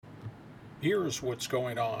Here's what's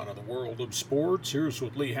going on in the world of sports. Here's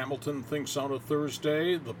what Lee Hamilton thinks on a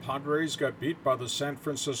Thursday. The Padres got beat by the San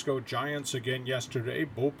Francisco Giants again yesterday.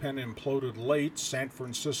 Bullpen imploded late. San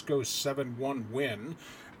Francisco's 7-1 win.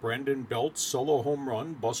 Brandon Belt solo home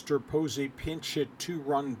run. Buster Posey pinch hit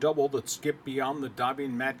two-run double that skipped beyond the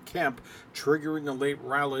diving Matt Kemp, triggering a late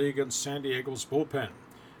rally against San Diego's bullpen.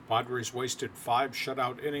 Padres wasted 5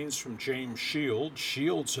 shutout innings from James Shields.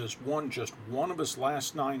 Shields has won just one of his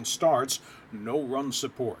last 9 starts, no run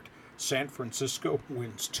support. San Francisco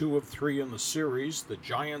wins 2 of 3 in the series. The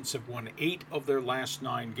Giants have won 8 of their last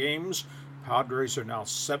 9 games. Padres are now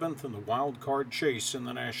 7th in the wild card chase in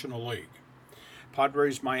the National League.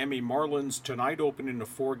 Padres Miami Marlins tonight opening a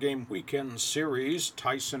 4-game weekend series.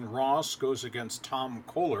 Tyson Ross goes against Tom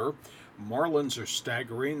Kohler. Marlins are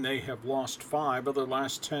staggering. They have lost 5 of their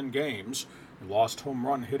last 10 games. Lost home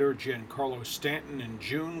run hitter Giancarlo Stanton in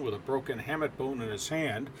June with a broken hamate bone in his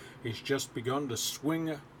hand. He's just begun to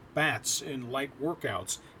swing bats in light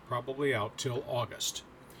workouts, probably out till August.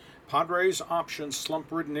 Padres option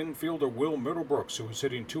slump-ridden infielder Will Middlebrooks, who is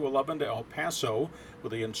hitting .211 to El Paso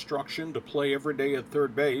with the instruction to play every day at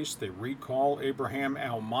third base. They recall Abraham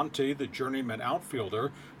Almonte, the journeyman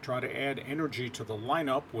outfielder, try to add energy to the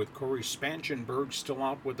lineup with Corey Spangenberg still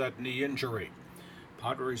out with that knee injury.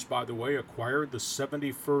 Padres, by the way, acquired the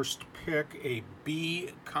 71st pick, a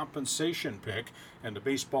B compensation pick, and the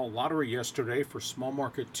baseball lottery yesterday for small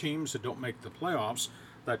market teams that don't make the playoffs.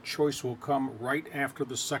 That choice will come right after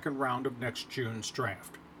the second round of next June's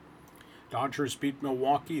draft. Dodgers beat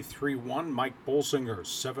Milwaukee 3-1. Mike Bolsinger,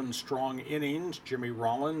 7 strong innings. Jimmy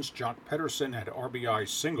Rollins, Jock Pederson had RBI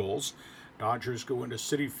singles. Dodgers go into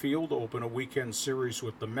Citi Field to open a weekend series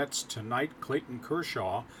with the Mets tonight. Clayton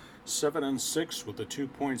Kershaw, 7-6 with a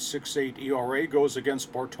 2.68 ERA, goes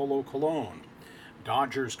against Bartolo Colon.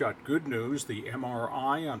 Dodgers got good news. The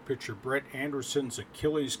MRI on pitcher Brett Anderson's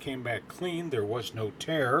Achilles came back clean. There was no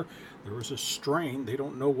tear. There was a strain. They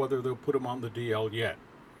don't know whether they'll put him on the DL yet.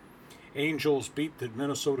 Angels beat the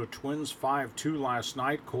Minnesota Twins 5-2 last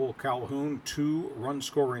night. Cole Calhoun, 2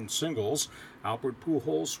 run-scoring singles. Albert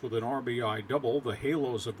Pujols with an RBI double. The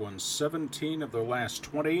Halos have won 17 of their last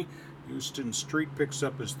 20. Houston Street picks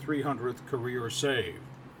up his 300th career save.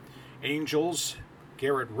 Angels,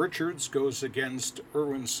 Garrett Richards goes against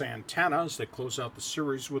Erwin Santana as they close out the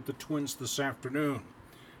series with the Twins this afternoon.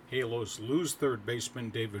 Halos lose third baseman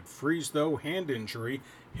David Freese, though, hand injury,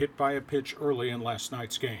 hit by a pitch early in last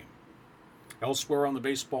night's game. Elsewhere on the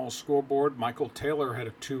baseball scoreboard, Michael Taylor had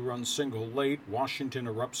a 2-run single late. Washington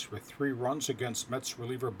erupts for 3 runs against Mets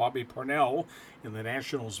reliever Bobby Parnell in the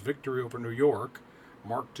Nationals' victory over New York.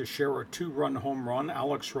 Mark Teixeira 2-run home run.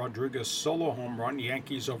 Alex Rodriguez solo home run.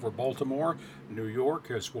 Yankees over Baltimore. New York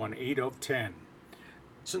has won 8 of 10.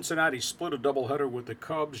 Cincinnati split a doubleheader with the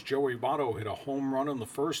Cubs. Joey Votto hit a home run in the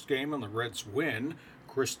first game and the Reds win.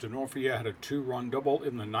 Chris D'Onofrio had a 2-run double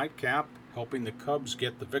in the nightcap, helping the Cubs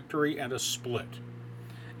get the victory and a split.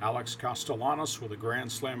 Alex Castellanos with a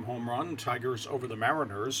grand slam home run. Tigers over the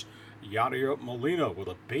Mariners. Yadier Molina with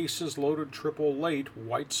a bases-loaded triple late.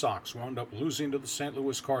 White Sox wound up losing to the St.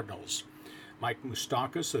 Louis Cardinals. Mike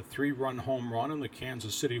Moustakas a 3-run home run in the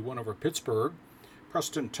Kansas City win over Pittsburgh.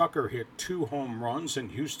 Preston Tucker hit 2 home runs in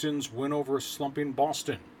Houston's win over slumping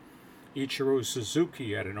Boston. Ichiro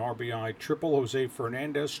Suzuki had an RBI triple. Jose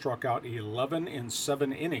Fernandez struck out 11 in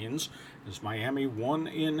 7 innings as Miami won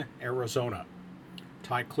in Arizona.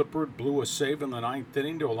 Ty Clippard blew a save in the 9th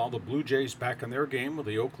inning to allow the Blue Jays back in their game with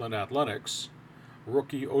the Oakland Athletics.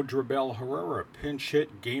 Rookie Odribel Herrera pinch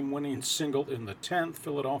hit game-winning single in the 10th,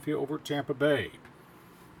 Philadelphia over Tampa Bay.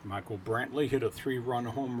 Michael Brantley hit a 3-run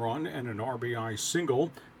home run and an RBI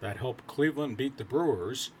single that helped Cleveland beat the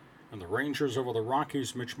Brewers. And the Rangers over the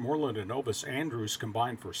Rockies, Mitch Moreland and Elvis Andrus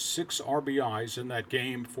combined for 6 RBIs in that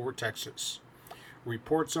game for Texas.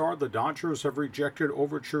 Reports are the Dodgers have rejected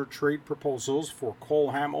overture trade proposals for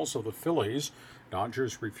Cole Hamels of the Phillies.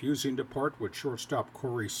 Dodgers refusing to part with shortstop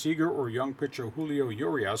Corey Seager or young pitcher Julio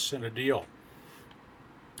Urias in a deal.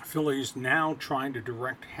 Phillies now trying to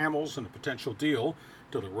direct Hamels in a potential deal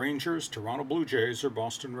to the Rangers, Toronto Blue Jays, or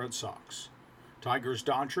Boston Red Sox.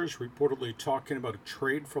 Tigers-Dodgers reportedly talking about a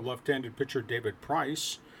trade for left-handed pitcher David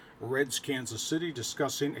Price. Reds Kansas City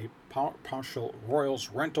discussing a partial Royals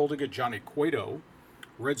rental to get Johnny Cueto.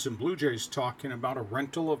 Reds and Blue Jays talking about a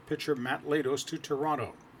rental of pitcher Matt Latos to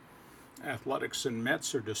Toronto. Athletics and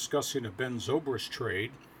Mets are discussing a Ben Zobrist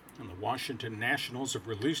trade, and the Washington Nationals have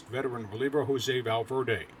released veteran reliever Jose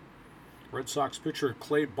Valverde. Red Sox pitcher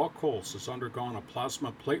Clay Buchholz has undergone a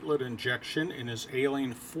plasma platelet injection in his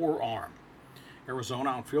ailing forearm. Arizona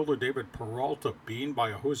outfielder David Peralta, beaten by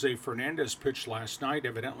a Jose Fernandez pitch last night,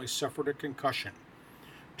 evidently suffered a concussion.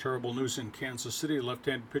 Terrible news in Kansas City.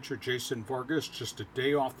 Left-handed pitcher Jason Vargas, just a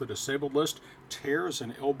day off the disabled list, tears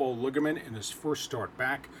an elbow ligament in his first start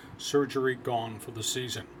back. Surgery gone for the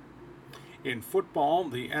season. In football,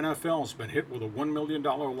 the NFL has been hit with a $1 million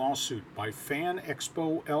lawsuit by Fan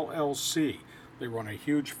Expo LLC. They run a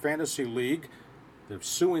huge fantasy league. They're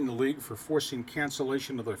suing the league for forcing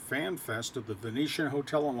cancellation of their Fan Fest at the Venetian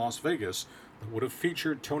Hotel in Las Vegas that would have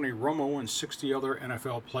featured Tony Romo and 60 other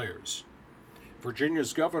NFL players.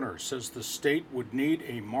 Virginia's governor says the state would need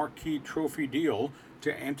a marquee trophy deal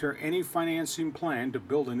to enter any financing plan to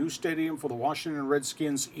build a new stadium for the Washington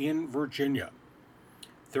Redskins in Virginia.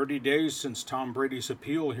 30 days since Tom Brady's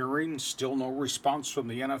appeal hearing, still no response from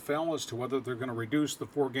the NFL as to whether they're going to reduce the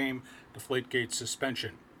 4-game Deflategate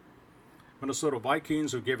suspension. Minnesota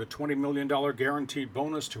Vikings, who gave a $20 million guaranteed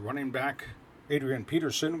bonus to running back Adrian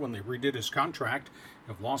Peterson when they redid his contract,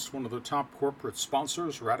 have lost one of the top corporate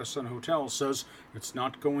sponsors. Radisson Hotel says it's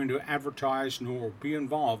not going to advertise nor be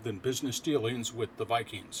involved in business dealings with the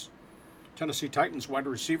Vikings. Tennessee Titans wide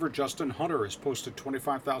receiver Justin Hunter has posted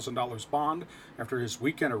 $25,000 bond after his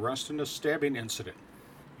weekend arrest in a stabbing incident.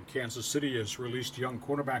 Kansas City has released young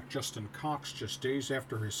cornerback Justin Cox just days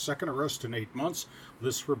after his second arrest in 8 months,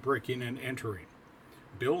 this for breaking and entering.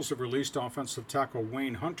 Bills have released offensive tackle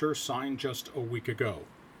Wayne Hunter, signed just a week ago.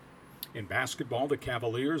 In basketball, the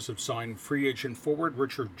Cavaliers have signed free agent forward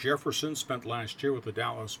Richard Jefferson, spent last year with the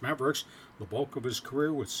Dallas Mavericks, the bulk of his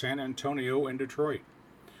career with San Antonio and Detroit.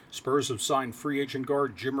 Spurs have signed free agent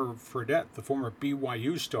guard Jimmer Fredette, the former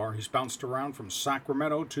BYU star. He's bounced around from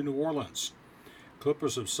Sacramento to New Orleans.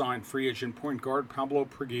 Clippers have signed free agent point guard Pablo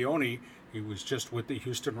Prigioni. He was just with the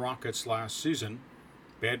Houston Rockets last season.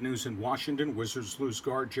 Bad news in Washington. Wizards lose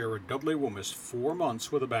guard Jared Dudley will miss 4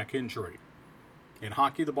 months with a back injury. In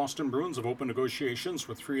hockey, the Boston Bruins have opened negotiations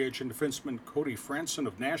with free agent defenseman Cody Franson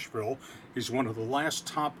of Nashville. He's one of the last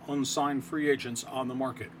top unsigned free agents on the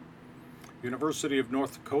market. University of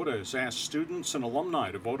North Dakota has asked students and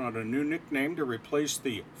alumni to vote on a new nickname to replace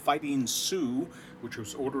the Fighting Sioux, which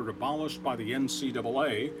was ordered abolished by the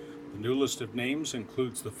NCAA. The new list of names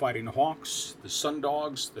includes the Fighting Hawks, the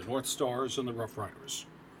Sundogs, the North Stars, and the Rough Riders.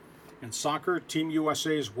 In soccer, Team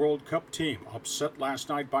USA's World Cup team upset last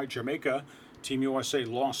night by Jamaica. Team USA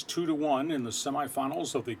lost 2-1 in the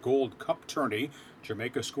semifinals of the Gold Cup tourney.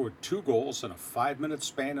 Jamaica scored 2 goals in a 5-minute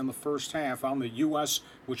span in the first half on the U.S.,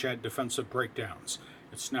 which had defensive breakdowns.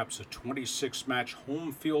 It snaps a 26-match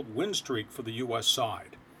home field win streak for the U.S.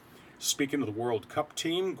 side. Speaking of the World Cup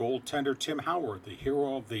team, goaltender Tim Howard, the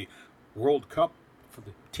hero of the World Cup for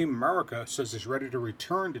the Team America, says he's ready to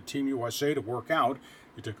return to Team USA to work out.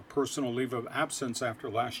 He took a personal leave of absence after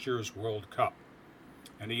last year's World Cup.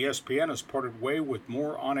 And ESPN has parted way with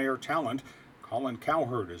more on-air talent. Colin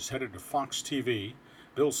Cowherd is headed to Fox TV.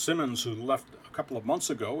 Bill Simmons, who left a couple of months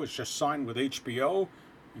ago, has just signed with HBO.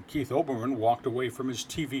 And Keith Olbermann walked away from his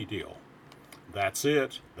TV deal. That's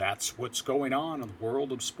it. That's what's going on in the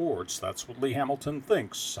world of sports. That's what Lee Hamilton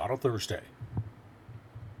thinks on a Thursday.